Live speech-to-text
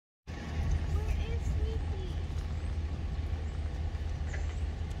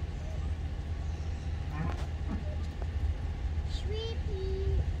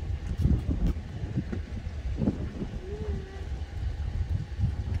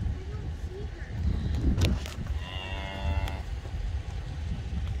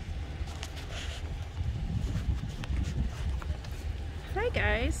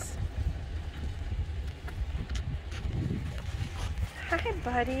guys. Hi,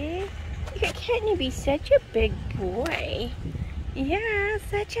 buddy. You're getting to be such a big boy. Yeah,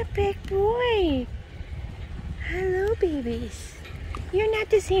 such a big boy. Hello, babies. You're not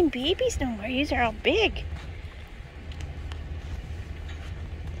the same babies no more. Yous are all big.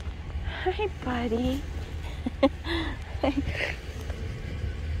 Hi, buddy.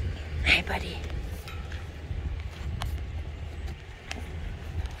 Hi, buddy.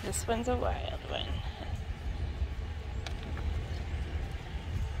 This one's a wild one.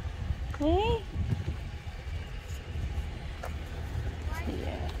 Hey?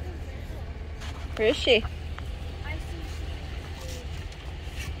 Yeah. Where is she?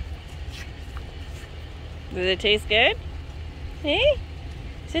 Does it taste good? Hey?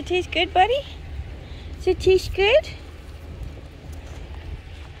 Does it taste good, buddy? Does it taste good?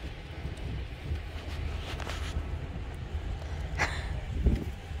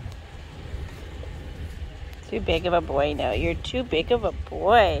 Too big of a boy now. You're too big of a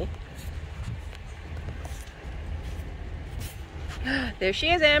boy. There she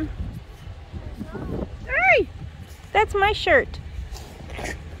is, Em. Hey! That's my shirt.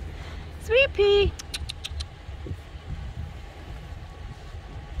 Sweet pea.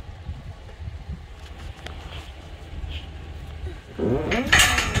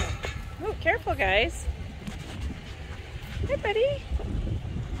 Oh, careful, guys. Hi, buddy.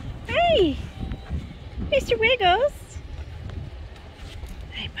 Hey, Mr. Wiggles.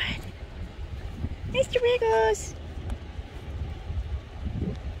 Hi, bud. Mr. Wiggles.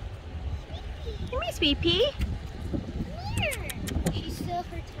 Come here, Sweet Pea. Come here. She's still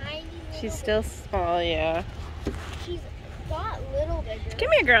her tiny little She's still small, yeah. She's got a little bigger.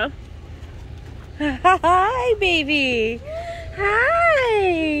 Come here, girl. Hi, baby.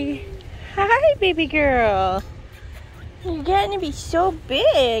 Hi. Hi, baby girl. You're getting to be so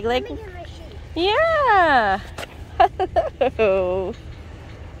big. Like, Let me get my shoes. yeah. Hello.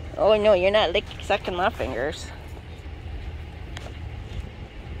 Oh, no, you're not sucking my fingers.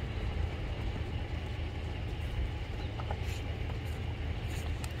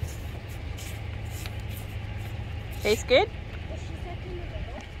 Tastes good? Is she sucking the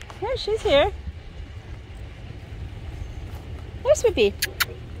middle? Yeah, she's here. There's Sweet Pea.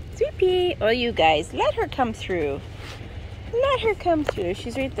 Sweet Pea. Oh, you guys, let her come through. Let her come through.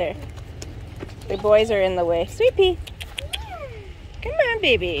 She's right there. The boys are in the way. Sweet Pea. Come here. Come on,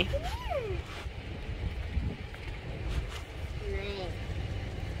 baby. Come here. Nice.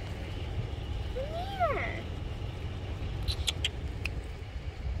 Come here.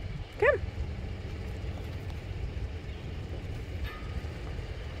 Come.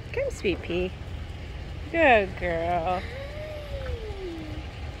 Come, Sweet Pea. Good girl.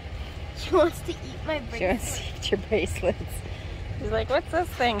 She wants to eat my bracelet. She wants to eat your bracelets. She's like, what's this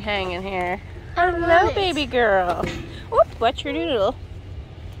thing hanging here? I Hello, love it. baby girl. Oop, watch your doodle.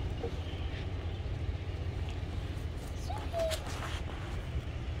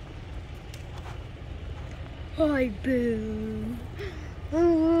 Hi, Boo.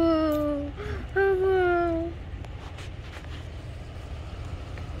 Oh, oh.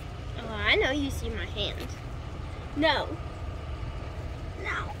 Oh, I know you see my hand. No.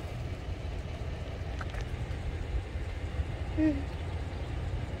 No.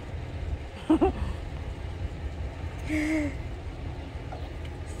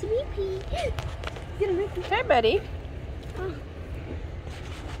 Sweet Pea. Hi, buddy. Oh.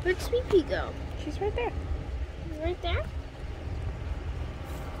 Where'd Sweet Pea go? She's right there. Right there?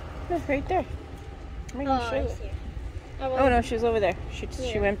 No, right there. I'm Oh, gonna show I you. see her. Oh no, she's over there. She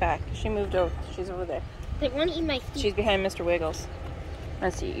Yeah. went back. She moved over. She's over there. They want to eat my feet. She's behind Mr. Wiggles.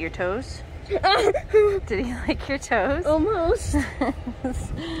 Let's see, your toes? Did he like your toes? Almost.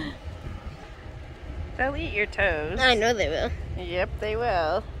 They'll eat your toes. I know they will. Yep, they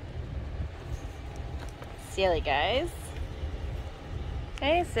will. Silly guys.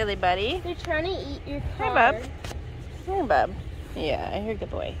 Hey, silly buddy. They're trying to eat your Hi, car. bub. Hey, bub. Yeah, you're a good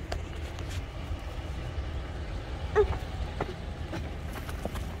boy.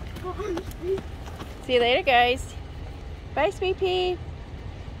 See you later, guys. Bye, Sweet Pea.